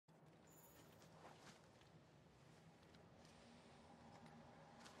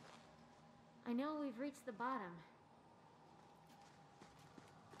I know we've reached the bottom.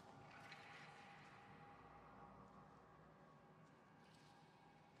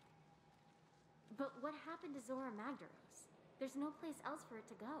 But what happened to Zora Magdaros? There's no place else for it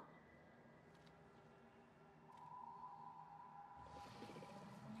to go.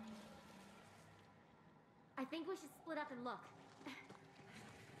 I think we should split up and look.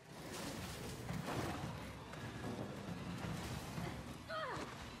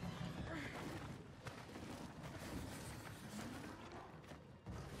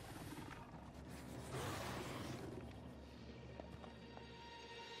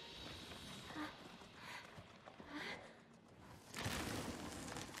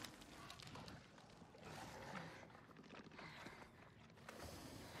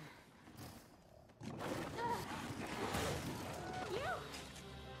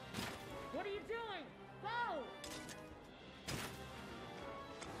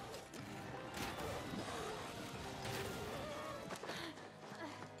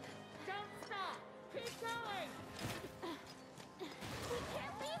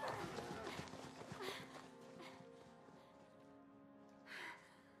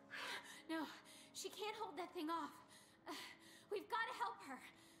 No, she can't hold that thing off. We've got to help her.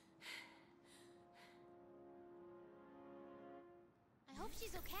 I hope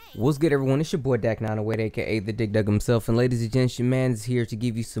she's okay. What's good, everyone? It's your boy Dak908, aka the Dig Dug himself, and ladies and gents, your man is here to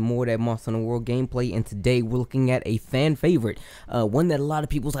give you some more of that Monster Hunter World gameplay. And today we're looking at a fan favorite, one that a lot of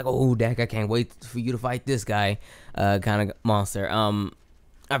people's like, "Oh, Dak, I can't wait for you to fight this guy," kind of monster. I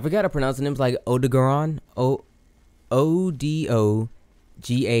forgot how to pronounce the names, like Odogaron, Odogaron.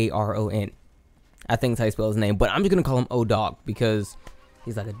 I think that's how you spell his name, but I'm just gonna call him O-Dog because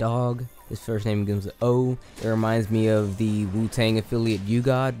he's like a dog. His first name begins with O. It reminds me of the Wu-Tang affiliate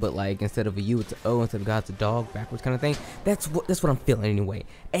U-God, but like instead of a U, it's an O. Instead of God, it's a dog, backwards kind of thing. That's what I'm feeling anyway.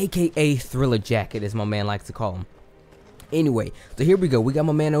 AKA Thriller Jacket, as my man likes to call him. Anyway, so here we go. We got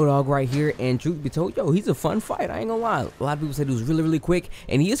my man O-Dog right here, and truth be told, yo, he's a fun fight. I ain't gonna lie. A lot of people said he was really, really quick,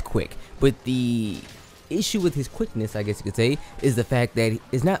 and he is quick. But the issue with his quickness, I guess you could say, is the fact that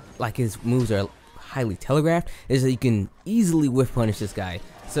it's not like his moves are highly telegraphed. Is that you can easily whiff punish this guy.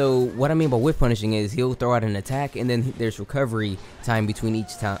 So what I mean by whiff punishing is he'll throw out an attack, and then there's recovery time between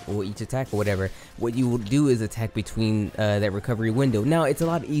each time or each attack or whatever. What you will do is attack between that recovery window. Now it's a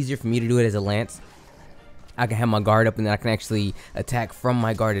lot easier for me to do it as a lance. I can have my guard up and then I can actually attack from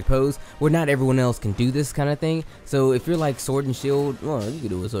my guarded pose, where not everyone else can do this kind of thing. So if you're like sword and shield, well, you can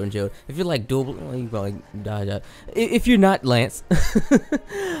do a sword and shield. If you're like dual, well, you can probably dodge out. If you're not Lance,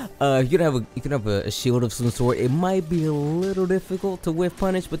 if you can have a shield of some sort, it might be a little difficult to whiff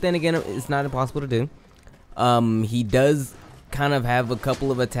punish, but then again, it's not impossible to do. He does kind of have a couple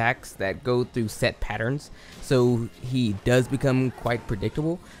of attacks that go through set patterns, so he does become quite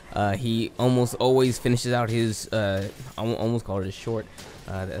predictable. He almost always finishes out his I almost call it a short,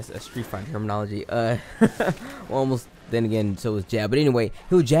 that's a Street Fighter terminology, well, almost, then again, so is jab, but anyway,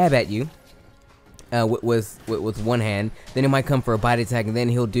 he'll jab at you with one hand, then it might come for a body attack, and then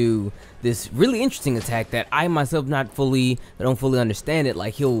he'll do this really interesting attack that I myself don't fully understand it.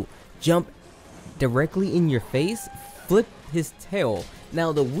 Like, he'll jump directly in your face, flip his tail.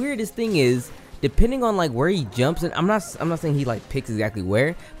 Now the weirdest thing is, depending on like where he jumps, and I'm not saying he like picks exactly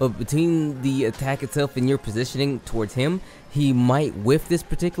where, but between the attack itself and your positioning towards him, he might whiff this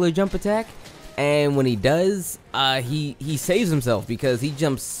particular jump attack. And when he does, he saves himself because he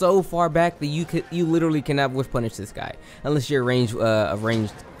jumps so far back that you literally cannot whiff punish this guy unless you're a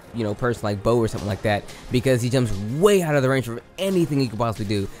ranged person like Bo or something like that, because he jumps way out of the range of anything he could possibly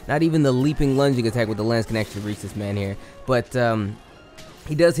do. Not even the leaping lunging attack with the lance can actually reach this man here. But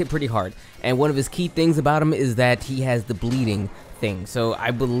he does hit pretty hard, and one of his key things about him is that he has the bleeding thing. So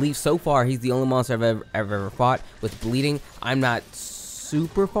I believe so far he's the only monster I've ever fought with bleeding. I'm not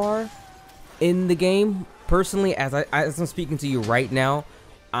super far in the game personally, as I'm speaking to you right now.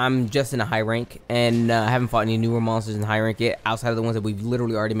 I'm just in a high rank, and I haven't fought any newer monsters in high rank yet, outside of the ones that we've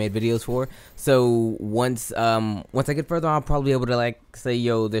literally already made videos for. So once I get further, I'll probably be able to like say,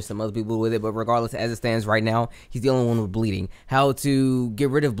 yo, there's some other people with it. But regardless, as it stands right now, he's the only one with bleeding. How to get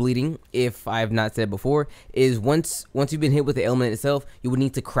rid of bleeding, if I have not said before, is once you've been hit with the ailment itself, you would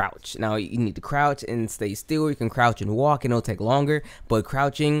need to crouch. Now you need to crouch and stay still. You can crouch and walk, and it'll take longer, but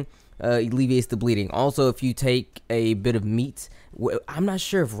crouching alleviates the bleeding. Also, if you take a bit of meat, I'm not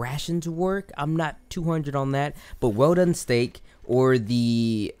sure if rations work, I'm not 200 on that, but well done steak or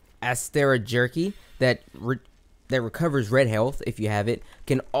the Astera jerky that recovers red health, if you have it,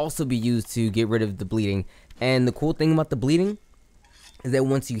 can also be used to get rid of the bleeding. And the cool thing about the bleeding is that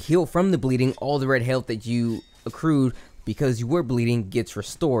once you heal from the bleeding, all the red health that you accrued because you were bleeding gets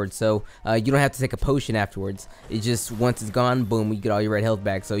restored. So you don't have to take a potion afterwards. It just, once it's gone, boom, you get all your red health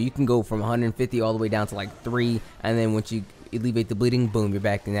back. So you can go from 150 all the way down to like 3, and then once you alleviate the bleeding, boom, you're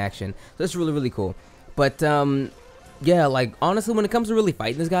back in action. So that's really, really cool. But yeah, like honestly, when it comes to really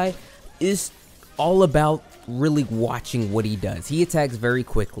fighting this guy, it's all about really watching what he does. He attacks very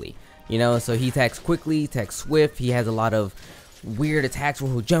quickly, you know, so he attacks quickly, attacks swift. He has a lot of weird attacks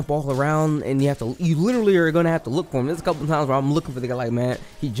where he'll jump all around, and you literally are gonna have to look for him. There's a couple times where I'm looking for the guy, like, man,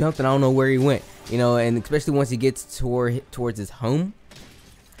 he jumped and I don't know where he went, you know. And especially once he gets towards his home,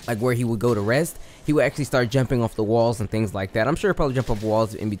 like where he would go to rest, he would actually start jumping off the walls and things like that. I'm sure he'll probably jump off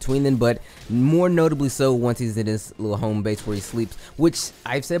walls in between them, but more notably so once he's in his little home base where he sleeps, which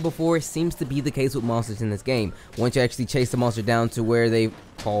I've said before seems to be the case with monsters in this game. Once you actually chase the monster down to where they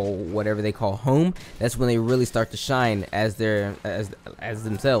call whatever they call home, that's when they really start to shine as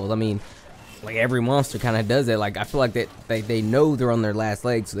themselves. I mean, like every monster kind of does that. Like I feel like that they know they're on their last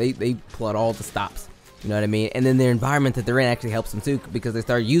legs, so they pull out all the stops. You know what I mean? And then their environment that they're in actually helps them too, because they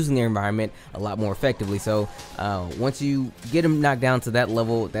start using their environment a lot more effectively. So once you get him knocked down to that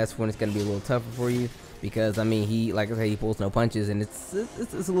level, that's when it's going to be a little tougher for you, because I mean, he, like I said, he pulls no punches, and it's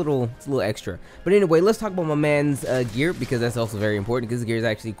a little extra. But anyway, let's talk about my man's gear, because that's also very important, because his gear is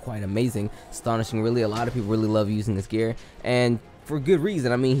actually quite amazing, astonishing. Really, a lot of people really love using his gear, and for good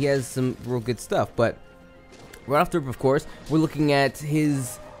reason. I mean, he has some real good stuff. But right after, of course, we're looking at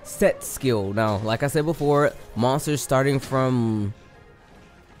his set skill. Now, like I said before, monsters starting from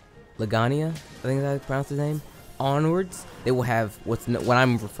Lagania, I think that's how I pronounce his name, onwards, they will have what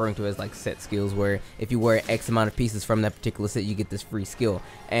I'm referring to as like set skills, where if you wear X amount of pieces from that particular set, you get this free skill.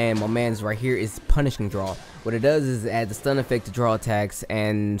 And my man's right here is punishing draw. What it does is it adds a stun effect to draw attacks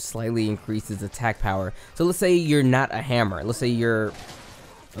and slightly increases attack power. So let's say you're not a hammer, let's say you're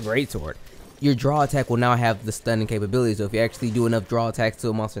a greatsword. Your draw attack will now have the stunning capability, so if you actually do enough draw attacks to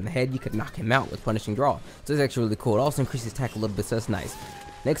a monster in the head, you could knock him out with punishing draw. So it's actually really cool. It also increases attack a little bit, so that's nice.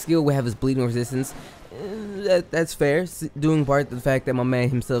 Next skill we have is bleeding resistance. That's fair, doing part of the fact that my man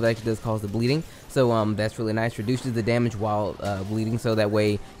himself actually does cause the bleeding. So that's really nice. Reduces the damage while bleeding, so that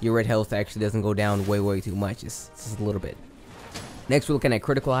way your red health actually doesn't go down way too much. It's just a little bit. Next, we're looking at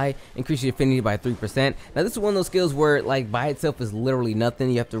Critical Eye, increase your affinity by 3%. Now, this is one of those skills where, like, by itself is literally nothing.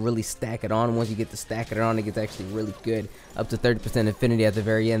 You have to really stack it on. Once you get to stack it on, it gets actually really good, up to 30% affinity at the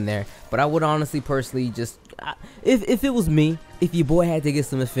very end there. But I would honestly, personally, just, if it was me, if your boy had to get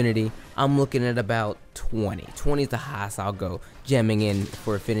some affinity, I'm looking at about 20. 20 is the highest I'll go gemming in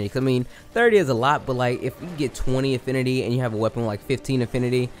for affinity. 'Cause, I mean, 30 is a lot, but, like, if you get 20 affinity and you have a weapon with, like, 15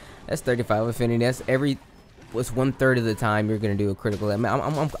 affinity, that's 35 affinity. That's what's 1/3 of the time you're gonna do a critical hit.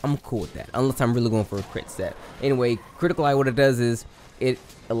 I'm cool with that, unless I'm really going for a crit set. Anyway, Critical Eye, what it does is it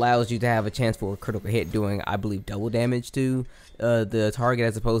allows you to have a chance for a critical hit, doing, I believe, double damage to the target,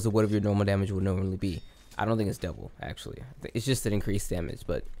 as opposed to whatever your normal damage would normally be. I don't think it's double, actually. It's just an increased damage,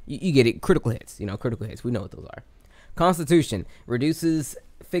 but you get it. Critical hits, you know, critical hits. We know what those are. Constitution reduces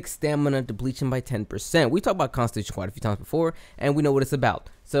fixed stamina depletion by 10%. We talked about Constitution quite a few times before, and we know what it's about.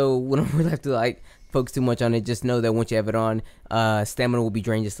 So we don't really have to, like, focus too much on it. Just know that once you have it on, stamina will be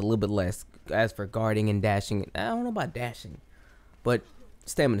drained just a little bit less. As for guarding and dashing, I don't know about dashing, but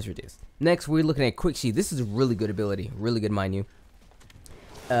stamina is reduced. Next, we're looking at Quick Sheath. This is a really good ability, really good, mind you.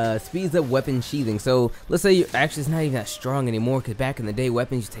 Speeds up weapon sheathing. So let's say actually it's not even that strong anymore, because back in the day,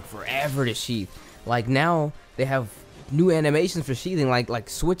 weapons used to take forever to sheath. Like now, they have new animations for sheathing, like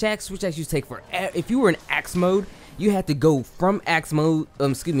switch axe. Switch axe used to take forever. If you were in axe mode, you had to go from axe mode,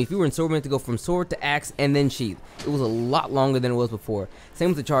 excuse me, if you were in sword mode, to go from sword to axe and then sheath. It was a lot longer than it was before. Same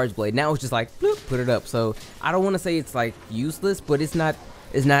with the charge blade. Now it's just like, bloop, put it up. So I don't want to say it's like useless, but it's not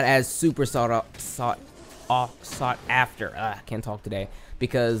as super sought after. I can't talk today,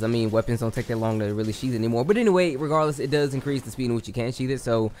 because I mean, weapons don't take that long to really sheath anymore. But anyway, regardless, it does increase the speed in which you can sheath it.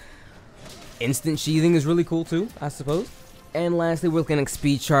 So instant sheathing is really cool too, I suppose. And lastly, we're looking at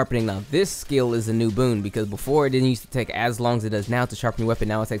speed sharpening. Now, this skill is a new boon, because before it didn't used to take as long as it does now to sharpen your weapon.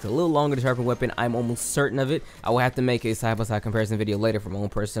 Now it takes a little longer to sharpen a weapon. I'm almost certain of it. I will have to make a side-by-side comparison video later for my own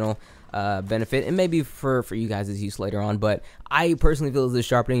personal benefit, and maybe for you guys' use later on. But I personally feel as though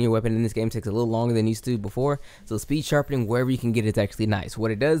sharpening your weapon in this game takes a little longer than it used to before. So speed sharpening, wherever you can get it, is actually nice.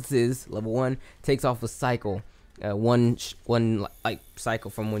 What it does is, level 1, takes off a cycle. One like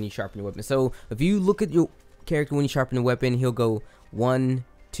cycle from when you sharpen your weapon. So if you look at your character when you sharpen a weapon, he'll go 1,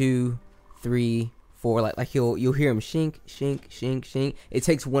 2, 3, 4. Like you'll hear him shink, shink, shink, shink. It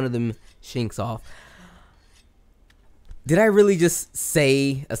takes one of them shinks off. Did I really just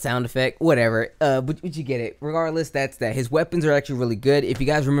say a sound effect? Whatever. But you get it. Regardless, that's that. His weapons are actually really good. If you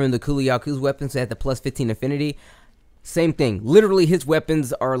guys remember the Kuliyaku's weapons that had the plus 15 affinity, same thing. Literally, his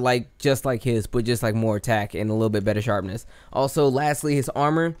weapons are like just like his, but just like more attack and a little bit better sharpness. Also, lastly, his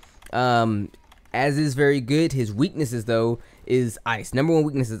armor, as is very good. His weaknesses though is ice. Number one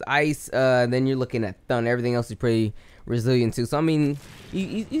weakness is ice. Then you're looking at thunder. Everything else is pretty resilient too. So I mean,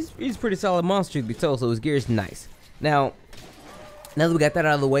 he's a pretty solid monster to be told. So his gear is nice. Now that we got that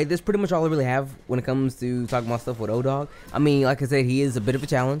out of the way, that's pretty much all I really have when it comes to talking about stuff with Odog. I mean, like I said, he is a bit of a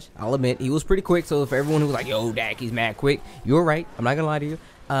challenge. I'll admit, he was pretty quick. So for everyone who was like, yo, Dak, he's mad quick, you're right. I'm not gonna lie to you.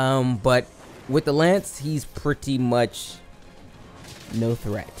 But with the lance, he's pretty much no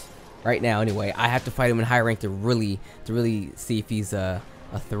threat right now. Anyway, I have to fight him in high rank to really see if he's a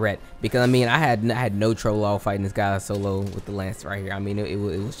threat, because I mean, I had no trouble all fighting this guy solo with the lance right here. I mean, it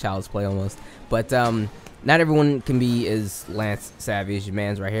was child's play almost. But not everyone can be as lance savvy as your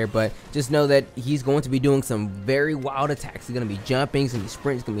man's right here, but just know that he's going to be doing some very wild attacks. He's going to be jumping, he's going to be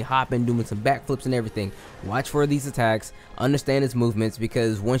sprinting, he's going to be hopping, doing some backflips and everything. Watch for these attacks, understand his movements,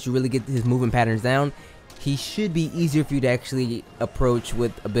 because once you really get his movement patterns down, he should be easier for you to actually approach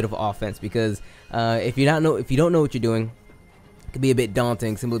with a bit of offense, because if you don't know what you're doing, it can be a bit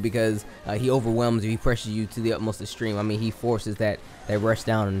daunting, simply because he overwhelms you, he pressures you to the utmost extreme. I mean, he forces that rush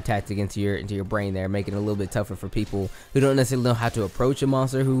down and tactic into your brain there, making it a little bit tougher for people who don't necessarily know how to approach a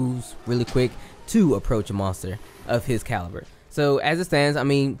monster who's really quick to approach a monster of his caliber. So as it stands, I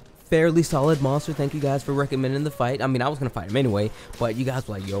mean, fairly solid monster. Thank you guys for recommending the fight. I mean, I was gonna fight him anyway, but you guys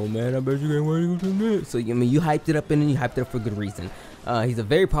were like, yo man, I bet you ain't ready to do that. So I mean, you hyped it up, and you hyped it up for good reason. He's a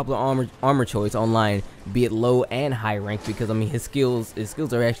very popular armor choice online, be it low and high rank, because I mean, his skills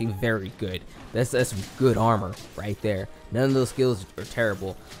are actually very good. That's good armor right there. None of those skills are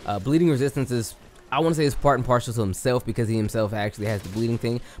terrible. Bleeding resistance is, I want to say, it's part and parcel to himself, because he himself actually has the bleeding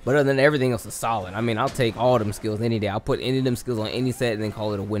thing. But other than that, everything else is solid. I mean, I'll take all of them skills any day. I'll put any of them skills on any set and then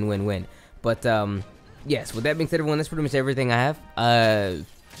call it a win-win-win. But yes, with that being said, everyone, that's pretty much everything I have.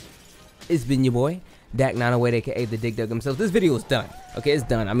 It's been your boy Dak908, aka the Dig Dug himself. This video is done. Okay, it's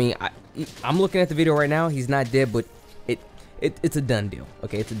done. I mean, I'm looking at the video right now. He's not dead, but it's a done deal.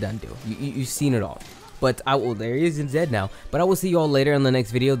 Okay, it's a done deal. You've seen it all. But there he is, he's dead now. But I will see you all later in the next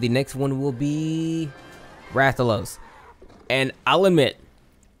video. The next one will be Rathalos. And I'll admit,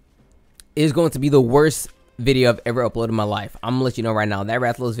 it is going to be the worst video I've ever uploaded in my life. I'm gonna let you know right now, that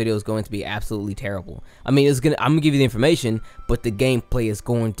Rathalos video is going to be absolutely terrible. I mean, I'm gonna give you the information, but the gameplay is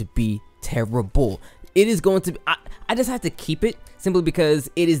going to be terrible. It is going to be, I just have to keep it, simply because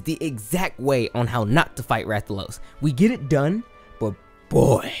it is the exact way on how not to fight Rathalos. We get it done, but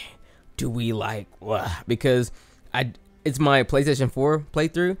boy, do we like, because it's my PlayStation 4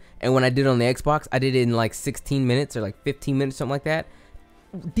 playthrough, and when I did it on the Xbox, I did it in like 16 minutes or like 15 minutes, something like that.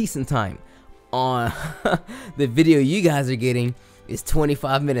 Decent time. On the video you guys are getting is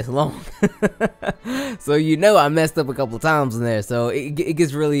 25 minutes long. So you know I messed up a couple times in there, so it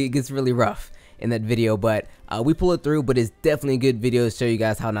gets really rough in that video, but we pull it through. But it's definitely a good video to show you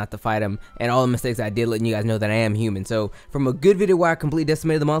guys how not to fight him and all the mistakes I did, letting you guys know that I am human. So from a good video where I completely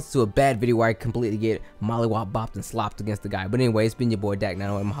decimated the monster to a bad video where I completely get mollywop bopped and slopped against the guy. But anyway, it's been your boy Dak908.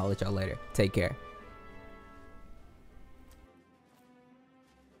 I'm gonna holler at y'all later. Take care.